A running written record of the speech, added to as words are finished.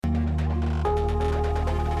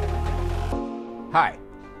Hi,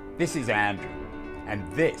 this is Andrew, and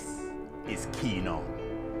this is Keen On,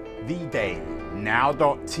 the daily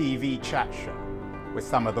now.tv chat show with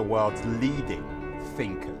some of the world's leading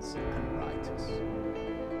thinkers and writers.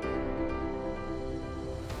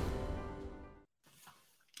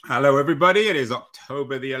 Hello, everybody. It is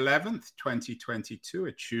October the 11th, 2022,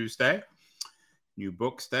 a Tuesday, New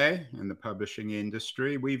Books Day in the publishing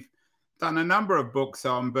industry. We've done a number of books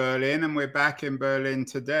on Berlin, and we're back in Berlin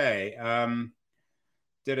today.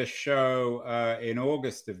 Did a show in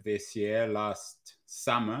August of this year, last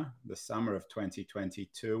summer, the summer of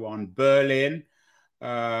 2022, on Berlin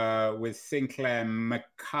with Sinclair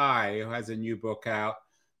Mackay, who has a new book out,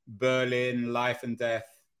 Berlin, Life and Death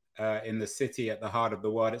in the City at the Heart of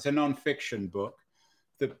the World. It's a non-fiction book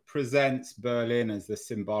that presents Berlin as the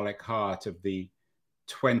symbolic heart of the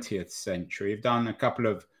 20th century. We've done a couple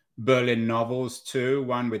of Berlin novels too,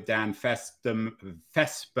 one with Dan Fesperman,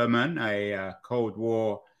 a Cold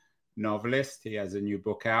War novelist. He has a new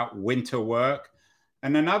book out, Winter Work,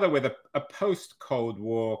 and another with a post-Cold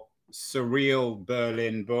War surreal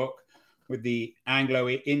Berlin book with the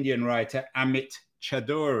Anglo-Indian writer Amit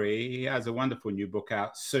Chaudhuri. He has a wonderful new book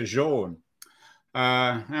out, Sojourn.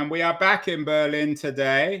 And we are back in Berlin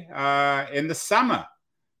today in the summer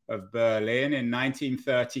of Berlin in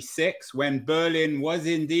 1936, when Berlin was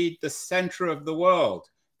indeed the center of the world,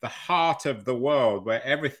 the heart of the world, where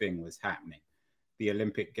everything was happening. The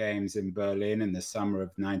Olympic Games in Berlin in the summer of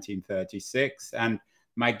 1936. And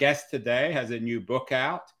my guest today has a new book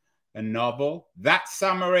out, a novel, That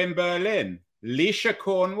Summer in Berlin, Leisha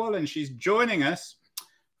Cornwell, and she's joining us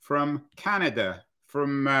from Canada,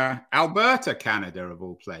 from Alberta, Canada, of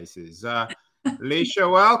all places.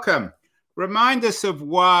 Leisha, welcome. Remind us of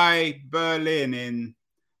why Berlin in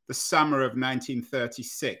the summer of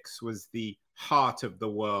 1936 was the heart of the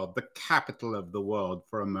world, the capital of the world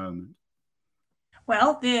for a moment.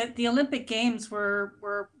 Well, the Olympic Games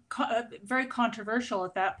were very controversial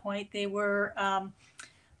at that point. They were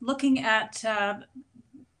looking at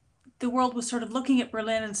the world was sort of looking at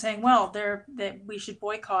Berlin and saying, well, that we should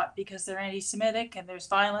boycott because they're anti-Semitic and there's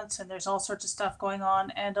violence and there's all sorts of stuff going on.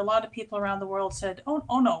 And a lot of people around the world said, oh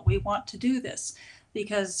no, we want to do this,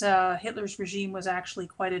 because Hitler's regime was actually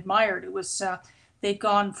quite admired. It was they'd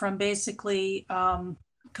gone from basically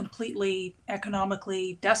completely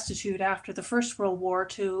economically destitute after the First World War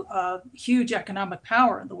to a huge economic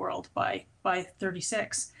power in the world by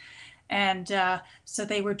 36. And so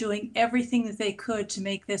they were doing everything that they could to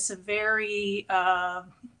make this a very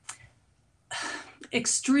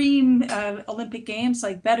extreme Olympic Games,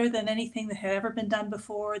 like better than anything that had ever been done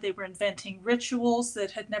before. They were inventing rituals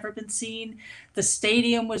that had never been seen. The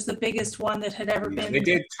stadium was the biggest one that had ever been. They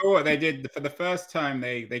did tour. They did, for the first time,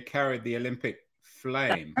 they carried the Olympic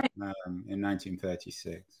flame in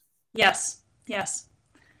 1936. Yes.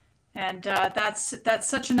 And that's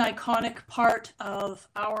such an iconic part of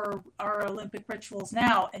our Olympic rituals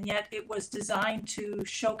now, and yet it was designed to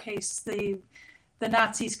showcase the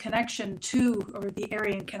Nazis' connection to, or the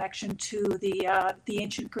Aryan connection to the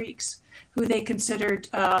ancient Greeks, who they considered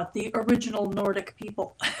the original Nordic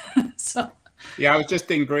people. So, yeah, I was just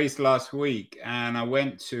in Greece last week, and I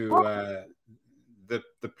went to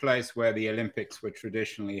the place where the Olympics were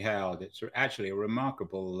traditionally held. It's actually a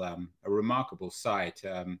remarkable site.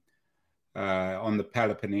 On the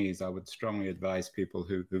Peloponnese. I would strongly advise people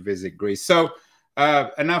who visit Greece. So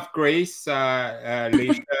enough Greece,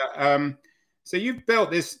 Leisha. So you've built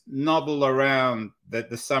this novel around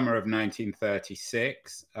the summer of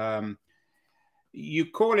 1936. You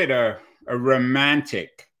call it a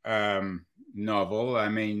romantic novel. I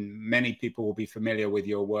mean, many people will be familiar with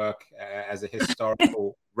your work as a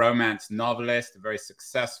historical romance novelist, a very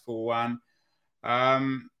successful one.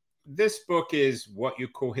 This book is what you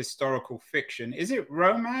call historical fiction. Is it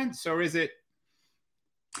romance, or is it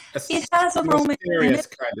it has a romance serious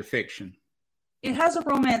kind of fiction? It has a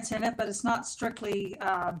romance in it, but it's not strictly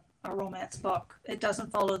a romance book. It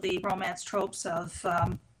doesn't follow the romance tropes of,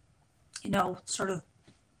 sort of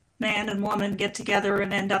man and woman get together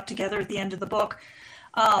and end up together at the end of the book.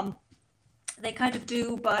 They kind of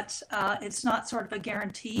do, but it's not sort of a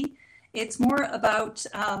guarantee. It's more about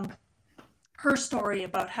her story,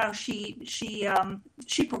 about how she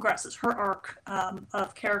progresses, her arc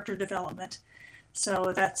of character development.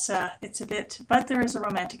 So that's it's a bit, but there is a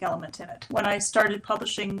romantic element in it. When I started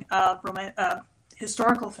publishing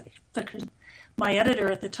historical fiction, my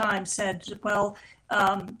editor at the time said, well,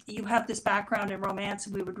 you have this background in romance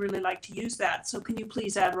and we would really like to use that. So can you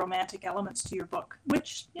please add romantic elements to your book?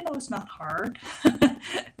 Which, is not hard.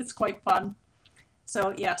 It's quite fun.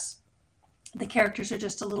 So yes, the characters are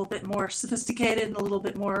just a little bit more sophisticated and a little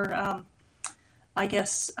bit more I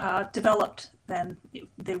guess, developed than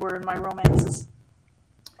they were in my romances.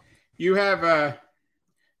 You have a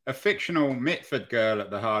fictional Mitford girl at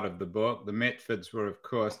the heart of the book. The Mitfords were, of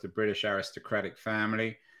course, the British aristocratic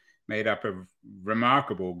family made up of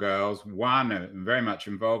remarkable girls. One very much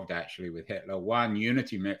involved, actually, with Hitler. One,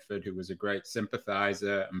 Unity Mitford, who was a great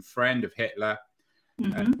sympathizer and friend of Hitler.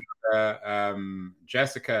 Mm-hmm.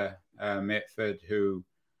 Jessica Mitford, who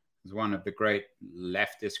was one of the great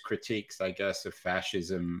leftist critiques, I guess, of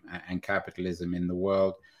fascism and capitalism in the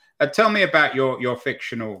world. Tell me about your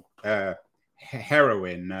fictional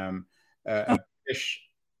heroine, a British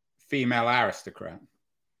female aristocrat.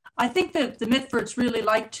 I think that the Mitfords really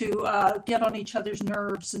like to get on each other's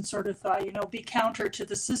nerves and sort of, be counter to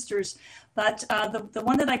the sisters. But the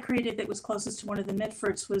one that I created that was closest to one of the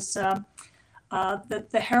Mitfords was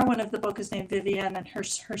the heroine of the book is named Vivienne, and her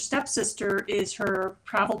stepsister is her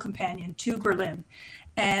travel companion to Berlin.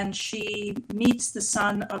 And she meets the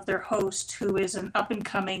son of their host, who is an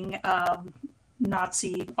up-and-coming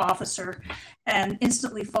Nazi officer, and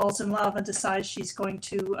instantly falls in love and decides she's going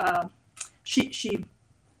to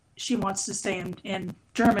she wants to stay in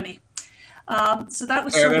Germany. So that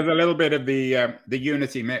was there's a little bit of the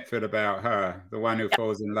Unity Mitford about her, the one who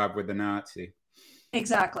falls in love with the Nazi.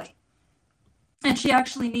 Exactly. And she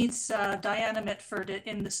actually meets Diana Mitford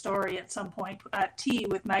in the story at some point at tea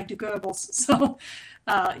with Magda Goebbels. So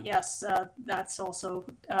yes, that's also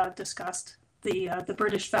discussed. The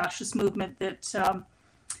British fascist movement that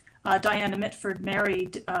Diana Mitford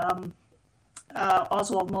married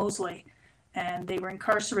Oswald Mosley, and they were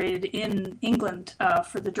incarcerated in England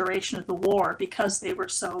for the duration of the war because they were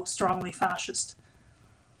so strongly fascist.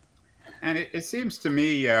 And it seems to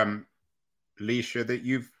me, Leisha, that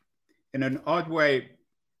you've, in an odd way,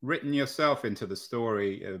 written yourself into the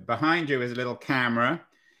story. Behind you is a little camera.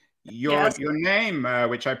 Your name,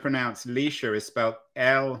 which I pronounce Leisha, is spelled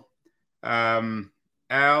L-E-C-I-A.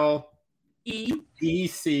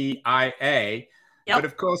 Yep. But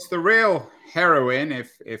of course, the real heroine,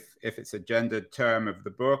 if it's a gendered term of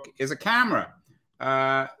the book, is a camera,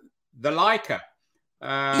 the Leica.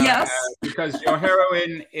 Yes. Because your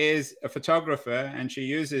heroine is a photographer, and she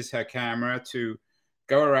uses her camera to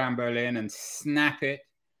go around Berlin and snap it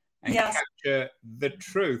and capture the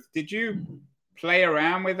truth. Did you play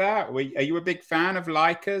around with that? Are you a big fan of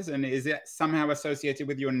Leicas, and is it somehow associated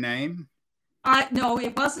with your name? No,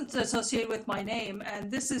 it wasn't associated with my name,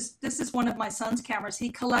 and this is one of my son's cameras. He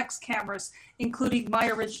collects cameras, including my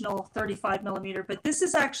original 35 millimeter. But this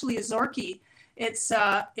is actually a Zorki. It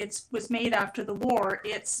was made after the war.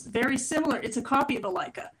 It's very similar. It's a copy of a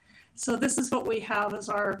Leica. So this is what we have as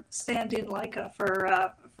our stand-in Leica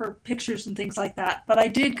for pictures and things like that. But I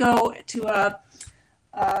did go to a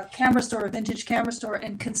camera store, a vintage camera store,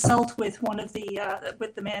 and consult with one of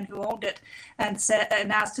with the man who owned it, and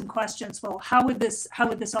asked him questions. Well, how would this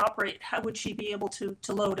operate? How would she be able to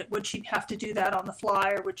load it? Would she have to do that on the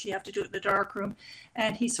fly, or would she have to do it in the darkroom?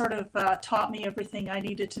 And he sort of taught me everything I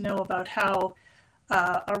needed to know about how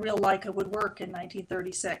a real Leica would work in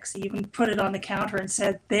 1936. He even put it on the counter and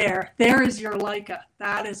said, "There is your Leica.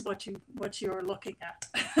 That is what you're looking at."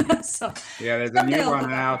 So yeah, there's a new one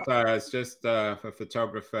out there. It's just for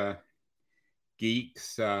photographer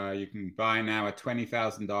geeks. You can buy now a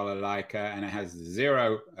 $20,000 Leica, and it has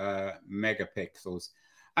 0 megapixels.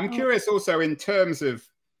 I'm curious also in terms of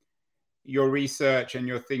your research and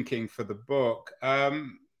your thinking for the book.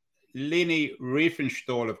 Leni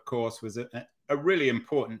Riefenstahl, of course, was a really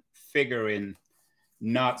important figure in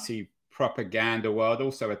Nazi propaganda world,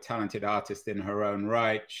 also a talented artist in her own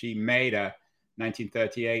right. She made a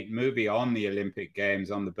 1938 movie on the Olympic Games,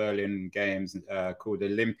 on the Berlin Games, called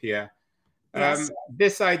Olympia. Yes.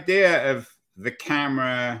 This idea of the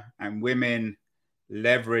camera and women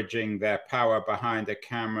leveraging their power behind a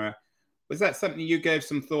camera, was that something you gave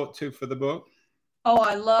some thought to for the book? Oh,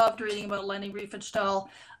 I loved reading about Leni Riefenstahl.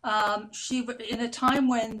 She, in a time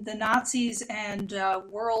when the Nazis and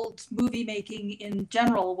world movie making in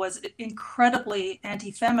general was incredibly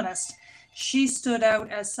anti-feminist, she stood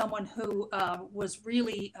out as someone who was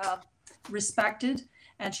really respected,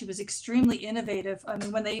 and she was extremely innovative. I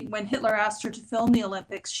mean, when Hitler asked her to film the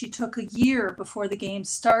Olympics, she took a year before the games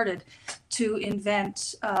started to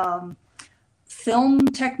invent film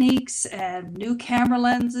techniques and new camera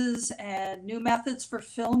lenses and new methods for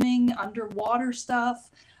filming underwater stuff.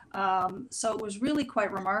 So it was really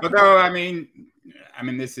quite remarkable. Although, I mean,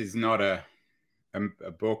 this is not a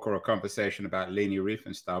book or a conversation about Leni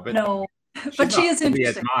Riefenstahl, but no, but she is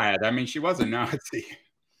interesting. Admired. I mean, she was a Nazi.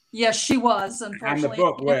 Yes, she was. Unfortunately, and the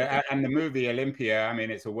book and the movie Olympia. I mean,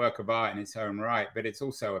 it's a work of art in its own right, but it's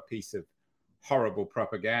also a piece of horrible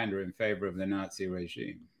propaganda in favor of the Nazi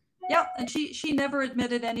regime. Yeah, and she never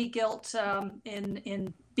admitted any guilt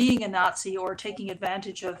in being a Nazi or taking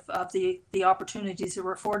advantage of the opportunities that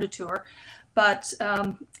were afforded to her. But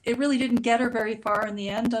it really didn't get her very far in the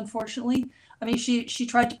end, unfortunately. I mean, she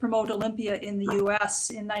tried to promote Olympia in the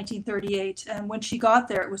U.S. in 1938, and when she got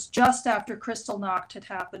there, it was just after Kristallnacht had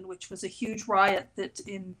happened, which was a huge riot that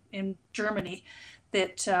in Germany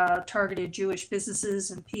that targeted Jewish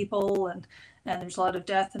businesses and people, and there's a lot of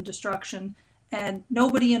death and destruction. And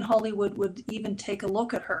nobody in Hollywood would even take a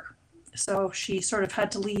look at her. So she sort of had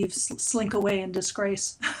to leave, slink away in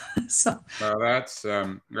disgrace. So, well, that's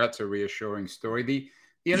a reassuring story.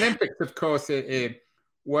 The Olympics, of course, it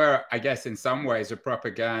were, I guess, in some ways, a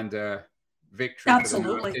propaganda victory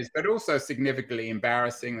absolutely, for the Nazis, but also significantly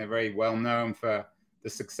embarrassing. They're very well known for the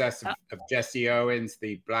success of Jesse Owens,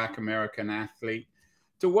 the Black American athlete.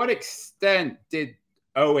 To what extent did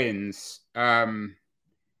Owens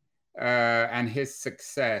and his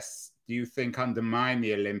success, do you think, undermine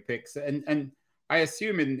the Olympics? And I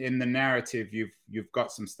assume in the narrative you've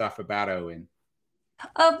got some stuff about Owen.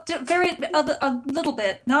 A little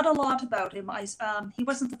bit, not a lot about him. He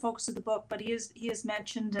wasn't the focus of the book, but he is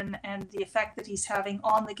mentioned, and the effect that he's having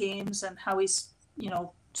on the games, and how he's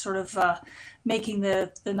sort of making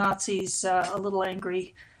the Nazis a little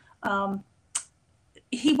angry.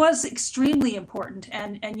 He was extremely important,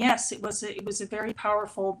 and yes, it was a very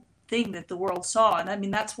powerful thing that the world saw, and I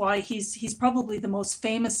mean that's why he's probably the most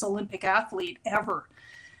famous Olympic athlete ever.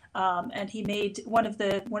 And he made one of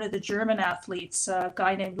the German athletes, a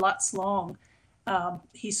guy named Lutz Long.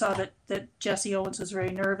 He saw that Jesse Owens was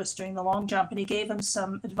very nervous during the long jump, and he gave him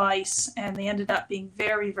some advice, and they ended up being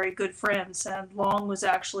very, very good friends. And Long was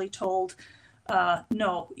actually told,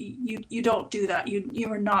 "No, you don't do that.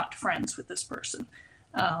 You are not friends with this person."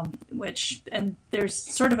 And there's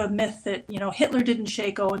sort of a myth that Hitler didn't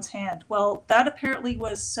shake Owens' hand. Well, that apparently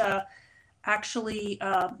was actually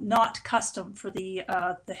not custom for the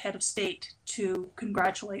head of state to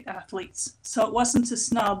congratulate athletes. So it wasn't a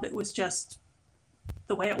snub, it was just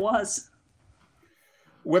the way it was.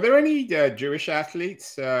 Were there any Jewish athletes,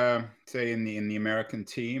 say in the American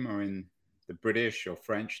team or in the British or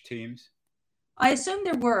French teams? I assume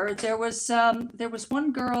there were. There was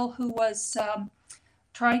one girl who was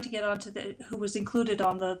trying to get onto who was included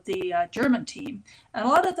on the German team, and a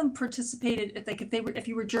lot of them participated. Like if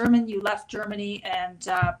you were German, you left Germany and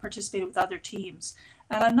participated with other teams.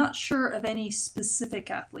 And I'm not sure of any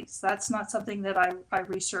specific athletes. That's not something that I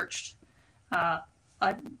researched. I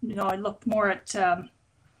looked more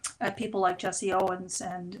at people like Jesse Owens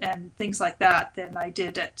and things like that than I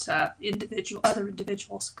did at other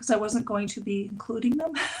individuals, because I wasn't going to be including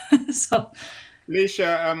them. So.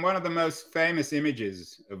 Lecia, one of the most famous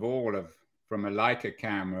images of all from a Leica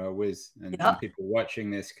camera was, and people watching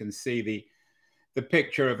this can see the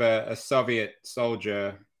picture of a Soviet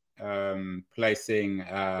soldier placing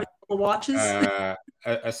watches,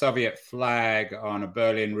 a Soviet flag on a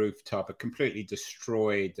Berlin rooftop, a completely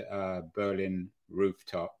destroyed Berlin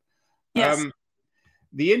rooftop. Yes.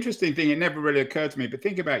 The interesting thing, it never really occurred to me, but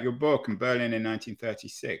think about your book in Berlin in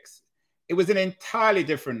 1936. It was an entirely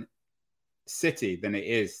different city than it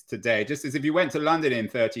is today. Just as if you went to London in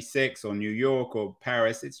 36 or New York or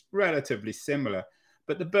Paris, it's relatively similar.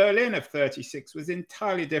 But the Berlin of 36 was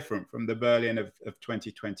entirely different from the Berlin of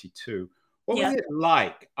 2022. What was it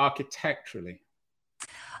like architecturally?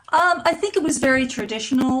 I think it was very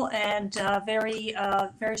traditional and very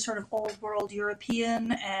sort of old world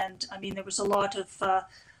European. And I mean, there was a lot of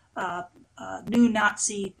new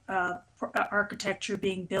Nazi architecture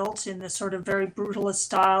being built in this sort of very brutalist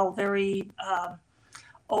style, very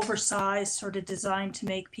oversized, sort of designed to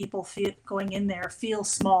make people going in there feel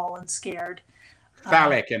small and scared.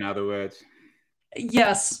 Phallic, in other words.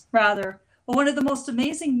 Yes, rather. Well, one of the most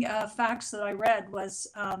amazing facts that I read was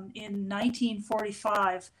in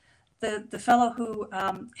 1945, the fellow who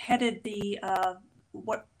headed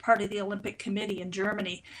what part of the Olympic Committee in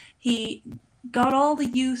Germany, he got all the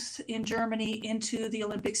youth in Germany into the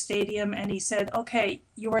Olympic Stadium, and he said, okay,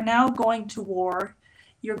 you are now going to war.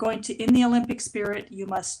 You're going to, in the Olympic spirit, you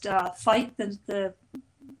must fight the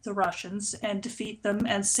Russians and defeat them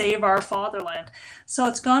and save our fatherland. So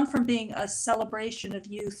it's gone from being a celebration of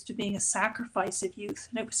youth to being a sacrifice of youth.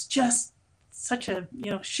 And it was just such a,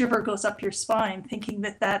 shiver goes up your spine thinking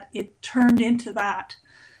that it turned into that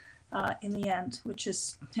in the end, which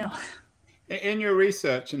is, In your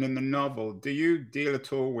research and in the novel, do you deal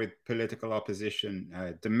at all with political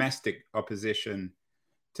opposition, domestic opposition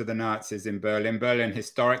to the Nazis in Berlin? Berlin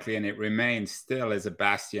historically, and it remains still as a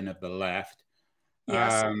bastion of the left.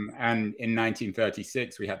 Yes. And in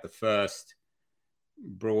 1936, we had the first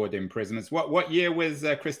broad imprisonments. What year was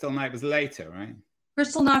Kristallnacht? Was later, right?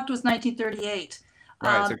 Kristallnacht was 1938.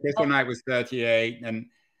 Right, so Kristallnacht was 38, and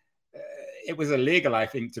it was illegal, I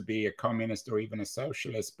think, to be a communist or even a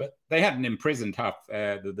socialist, but they hadn't imprisoned half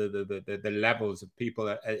the levels of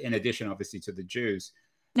people, in addition, obviously, to the Jews.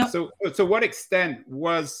 No. So to what extent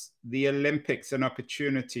was the Olympics an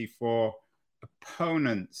opportunity for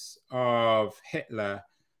opponents of Hitler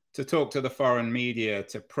to talk to the foreign media,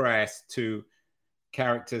 to press, to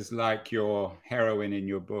characters like your heroine in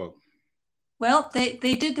your book? Well, they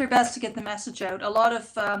did their best to get the message out. A lot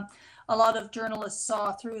of journalists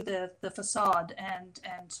saw through the facade and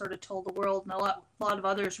sort of told the world, and a lot of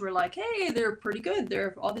others were like, "Hey, they're pretty good.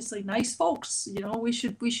 They're obviously nice folks. You know, we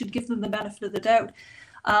should give them the benefit of the doubt."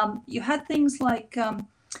 You had things like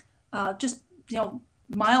just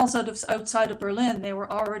miles outside of Berlin, they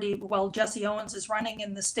were already, while Jesse Owens is running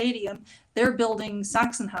in the stadium, they're building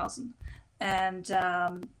Sachsenhausen, and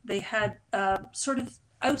they had sort of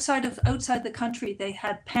outside the country, they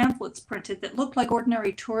had pamphlets printed that looked like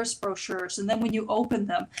ordinary tourist brochures, and then when you opened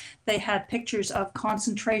them, they had pictures of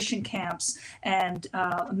concentration camps and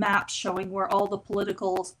maps showing where all the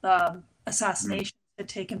political assassinations had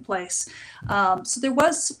taken place. So there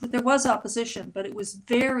was opposition, but it was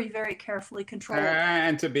very, very carefully controlled.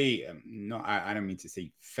 And to be I don't mean to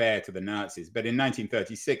say fair to the Nazis, but in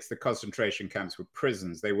 1936, the concentration camps were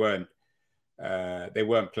prisons. They weren't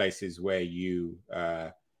places where you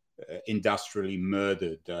industrially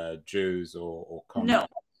murdered Jews or communists.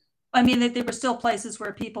 No, I mean they were still places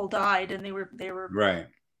where people died, and they were right.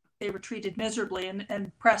 They were treated miserably,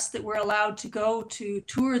 and press that were allowed to go to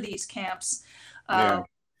tour these camps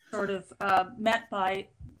sort of met by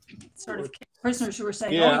sort of prisoners who were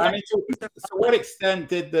saying, "Yeah, I mean, to what extent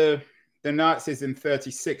did the Nazis in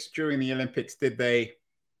 36 during the Olympics, did they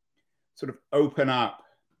sort of open up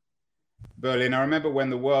Berlin? I remember when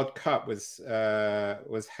the World Cup was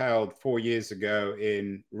held 4 years ago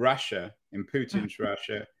in Russia, in Putin's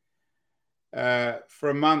Russia. For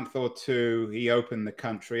a month or two, he opened the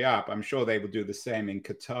country up. I'm sure they will do the same in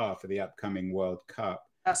Qatar for the upcoming World Cup.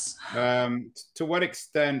 Yes. To what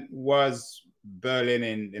extent was Berlin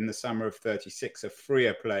in the summer of 36 a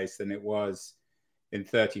freer place than it was in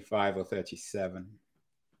 35 or 37?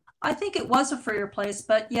 I think it was a freer place,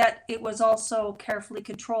 but yet it was also carefully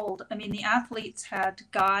controlled. I mean, the athletes had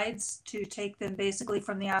guides to take them basically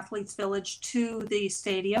from the athletes' village to the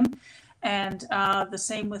stadium, and the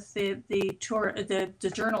same with the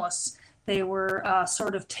journalists. They were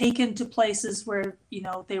sort of taken to places where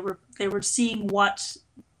they were seeing what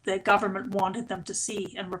the government wanted them to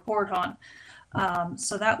see and report on.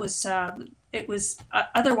 So that was it was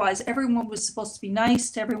otherwise everyone was supposed to be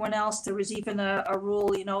nice to everyone else. There was even a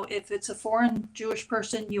rule, if it's a foreign Jewish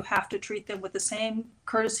person, you have to treat them with the same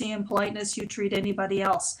courtesy and politeness you treat anybody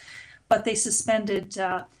else. But they suspended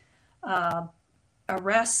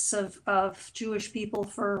arrests of Jewish people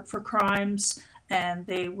for crimes, and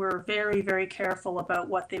they were very, very careful about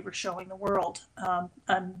what they were showing the world.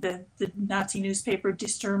 And the Nazi newspaper Die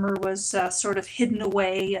Stürmer was sort of hidden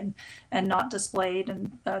away and not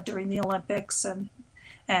displayed during the Olympics.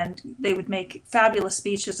 And they would make fabulous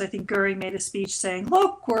speeches. I think Goering made a speech saying,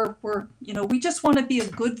 "Look, we just want to be a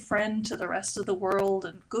good friend to the rest of the world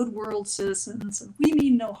and good world citizens. And we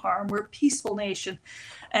mean no harm. We're a peaceful nation."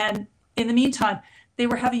 And in the meantime, they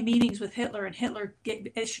were having meetings with Hitler, and Hitler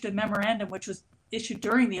issued a memorandum, which was issued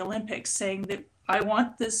during the Olympics, saying that I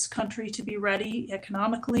want this country to be ready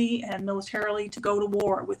economically and militarily to go to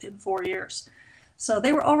war within 4 years. So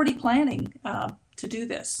they were already planning to do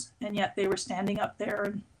this, and yet they were standing up there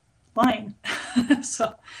and lying.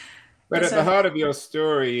 But at the heart of your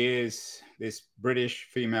story is this British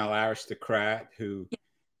female aristocrat who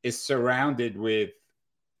is surrounded with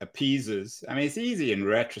appeasers. I mean, it's easy in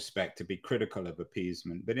retrospect to be critical of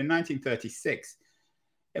appeasement, but in 1936,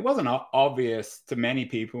 it wasn't obvious to many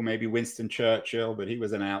people, maybe Winston Churchill, but he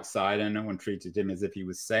was an outsider. No one treated him as if he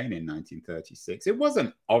was sane in 1936. It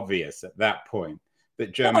wasn't obvious at that point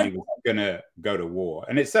that Germany was going to go to war.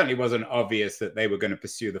 And it certainly wasn't obvious that they were going to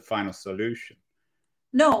pursue the final solution.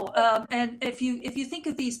 No, and if you think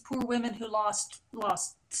of these poor women who lost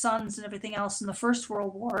sons and everything else in the First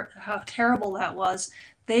World War, how terrible that was,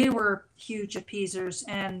 they were huge appeasers,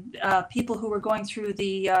 and people who were going through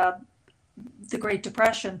the Great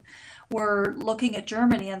Depression were looking at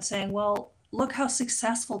Germany and saying, well, look how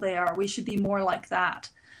successful they are. We should be more like that.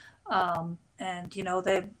 And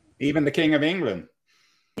they even the King of England.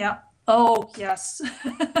 Yeah. Oh, yes.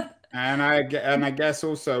 And I guess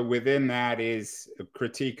also within that is a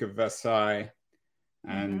critique of Versailles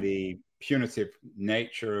and the punitive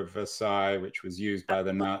nature of Versailles, which was used by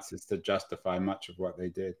the Nazis to justify much of what they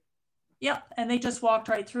did. Yeah, and they just walked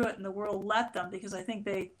right through it, and the world let them, because I think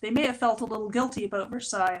they may have felt a little guilty about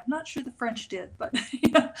Versailles. I'm not sure the French did, but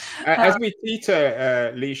yeah. As we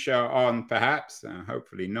teeter, Leisha, on perhaps,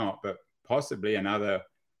 hopefully not, but possibly another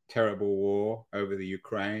terrible war over the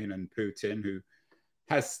Ukraine and Putin, who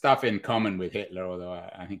has stuff in common with Hitler, although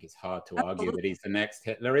I think it's hard to argue that he's the next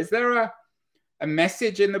Hitler. Is there a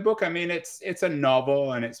message in the book? I mean, it's a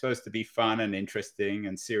novel and it's supposed to be fun and interesting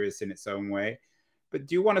and serious in its own way. But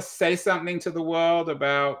do you want to say something to the world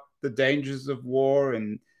about the dangers of war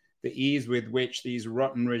and the ease with which these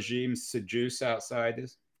rotten regimes seduce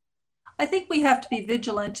outsiders? I think we have to be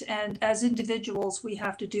vigilant, and as individuals, we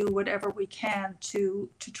have to do whatever we can to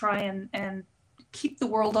try and keep the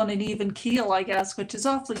world on an even keel, I guess, which is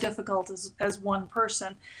awfully difficult as one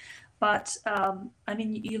person. But I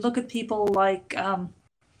mean, you look at people like I'm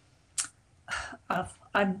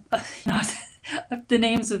not the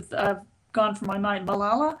names have gone from my mind,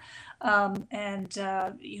 Malala, and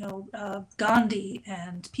Gandhi,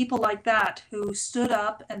 and people like that who stood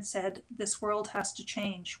up and said, "This world has to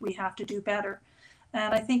change. We have to do better."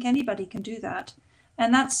 And I think anybody can do that.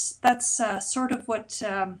 And that's sort of what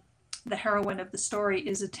the heroine of the story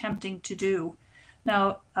is attempting to do.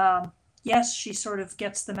 Now, yes, she sort of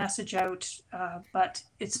gets the message out, but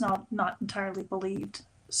it's not entirely believed.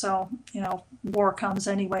 So, war comes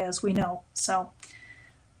anyway, as we know. So,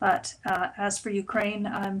 but as for Ukraine,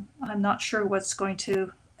 I'm not sure what's going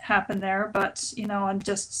to happen there. But I'm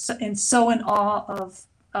just so in awe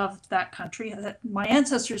of that country. That my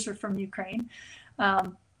ancestors are from Ukraine,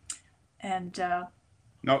 and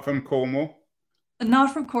not from Cornwall.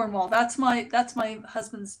 Not from Cornwall. That's my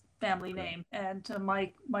husband's family name, and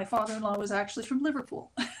my father-in-law was actually from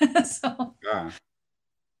Liverpool. So. Ah.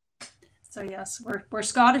 So yes, we're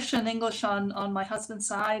Scottish and English on my husband's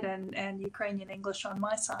side, and Ukrainian English on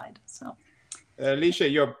my side. So, Leisha,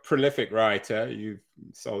 you're a prolific writer. You've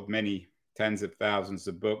sold many tens of thousands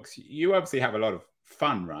of books. You obviously have a lot of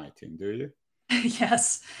fun writing, do you?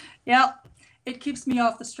 Yes, yeah, it keeps me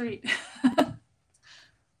off the street.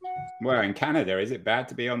 Well, in Canada, is it bad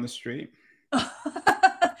to be on the street?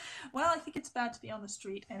 Well, I think it's bad to be on the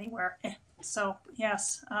street anywhere. So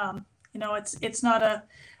yes, it's not a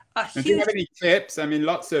huge... Do you have any tips? I mean,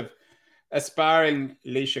 lots of aspiring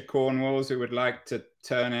Leisha Cornwalls who would like to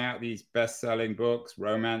turn out these best-selling books,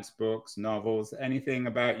 romance books, novels, anything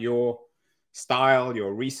about your style,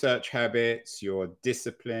 your research habits, your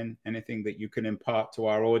discipline, anything that you can impart to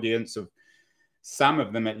our audience of some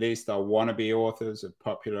of them at least are wannabe authors of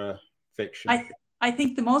popular fiction? I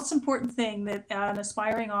think the most important thing that an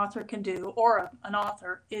aspiring author can do, or an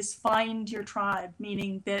author, is find your tribe,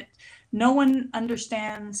 meaning that no one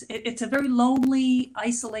understands. It's a very lonely,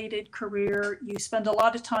 isolated career. You spend a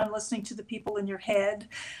lot of time listening to the people in your head,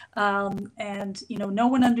 and no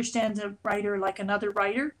one understands a writer like another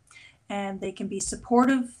writer, and they can be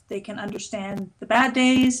supportive. They can understand the bad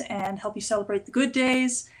days and help you celebrate the good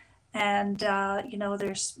days. And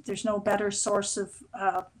there's no better source of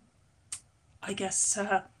I guess,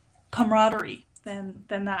 camaraderie than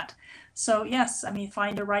that. So yes, I mean,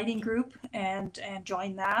 find a writing group and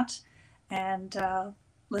join that, and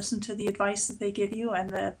listen to the advice that they give you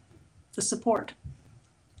and the support.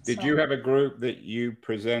 Did you have a group that you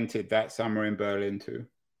presented that summer in Berlin to?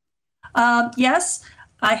 Yes,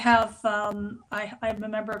 I have. I'm a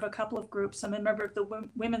member of a couple of groups. I'm a member of the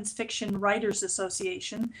Women's Fiction Writers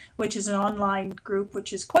Association, which is an online group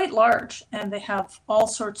which is quite large, and they have all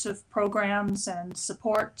sorts of programs and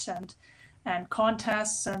support and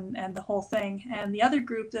contests and the whole thing. And the other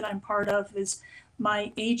group that I'm part of is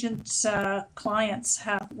my agent's clients.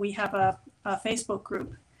 We have a Facebook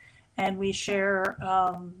group. And we share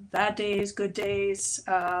bad days, good days.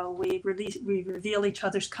 We reveal each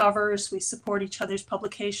other's covers. We support each other's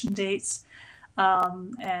publication dates,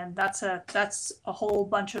 and that's a whole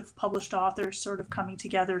bunch of published authors sort of coming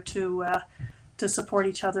together to support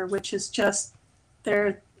each other, which is just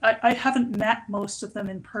I haven't met most of them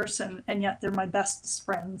in person, and yet they're my bestest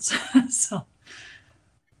friends. So,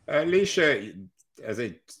 Leisha, as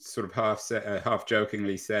I sort of half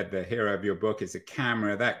jokingly said, the hero of your book is a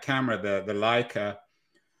camera. That camera, the Leica,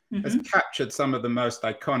 has captured some of the most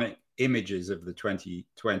iconic images of the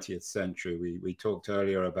 20th century. We talked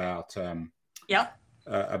earlier about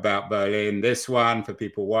Berlin. This one, for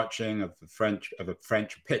people watching, of a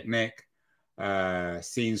French picnic,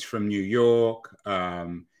 scenes from New York,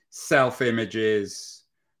 self images,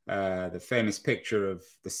 the famous picture of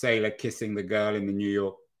the sailor kissing the girl in the New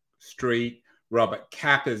York street. Robert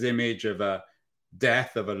Capa's image of a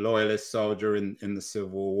death of a loyalist soldier in the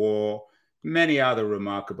Civil War, many other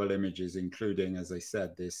remarkable images, including, as I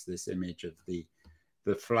said, this image of the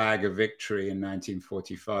flag of victory in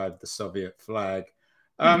 1945, the Soviet flag.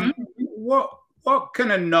 What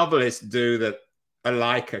can a novelist do that a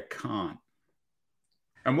Leica can't?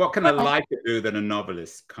 And what can a Leica do that a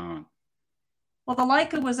novelist can't? Well, the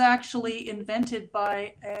Leica was actually invented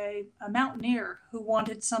by a mountaineer who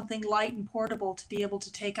wanted something light and portable to be able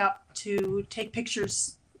to take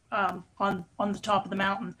pictures on the top of the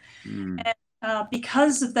mountain. And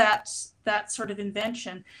because of that sort of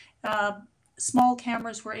invention, small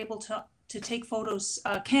cameras were able to take photos,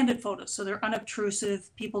 candid photos, so they're unobtrusive.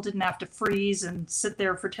 People didn't have to freeze and sit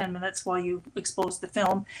there for 10 minutes while you exposed the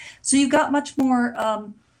film. So you got much more,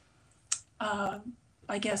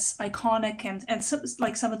 I guess, iconic and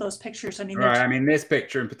some of those pictures. I mean, right. I mean, this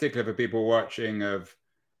picture in particular, for people watching, of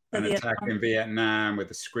an attack in Vietnam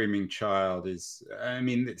with a screaming child is, I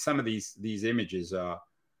mean, some of these images are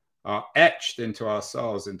etched into our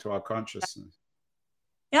souls, into our consciousness.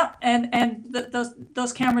 Yeah, and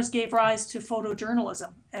those cameras gave rise to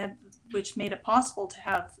photojournalism, and which made it possible to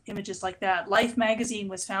have images like that. Life magazine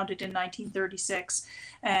was founded in 1936,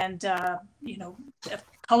 and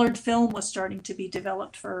colored film was starting to be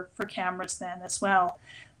developed for cameras then as well.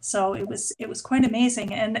 So it was quite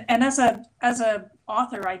amazing. And as a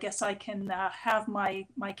author, I guess I can have my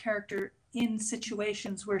character in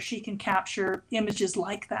situations where she can capture images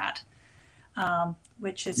like that.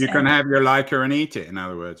 Which is, you can have your Leica and eat it, in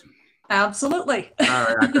other words. Absolutely. All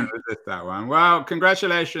right, I couldn't resist that one. Well,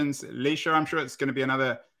 congratulations, Lecia. I'm sure it's going to be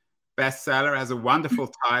another bestseller. It has a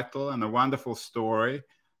wonderful title and a wonderful story.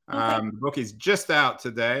 The book is just out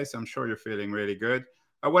today, so I'm sure you're feeling really good.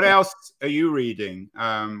 What else are you reading?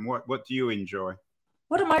 What do you enjoy?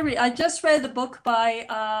 What am I reading? I just read the book by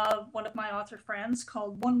one of my author friends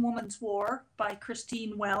called One Woman's War by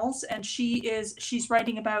Christine Wells, and she's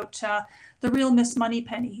writing about the real Miss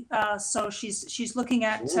Moneypenny. So she's looking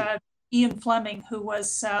at Ian Fleming, who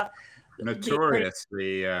was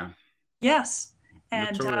notoriously yes,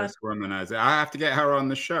 and notorious womanizer. I have to get her on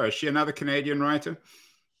the show. Is she another Canadian writer?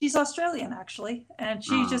 She's Australian, actually, and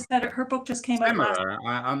she just had her book just came out last.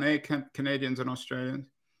 Aren't they Canadians and Australians?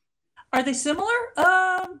 Are they similar?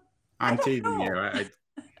 I'm teasing you.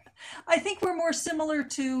 I think we're more similar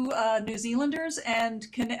to New Zealanders, and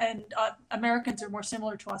Americans are more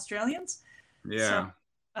similar to Australians. Yeah.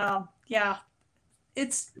 So, yeah,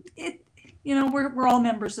 we're all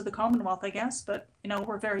members of the Commonwealth, I guess, but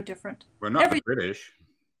we're very different. We're not the British.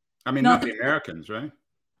 I mean, not the Americans, right?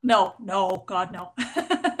 No, God, no.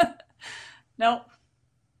 No.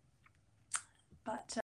 But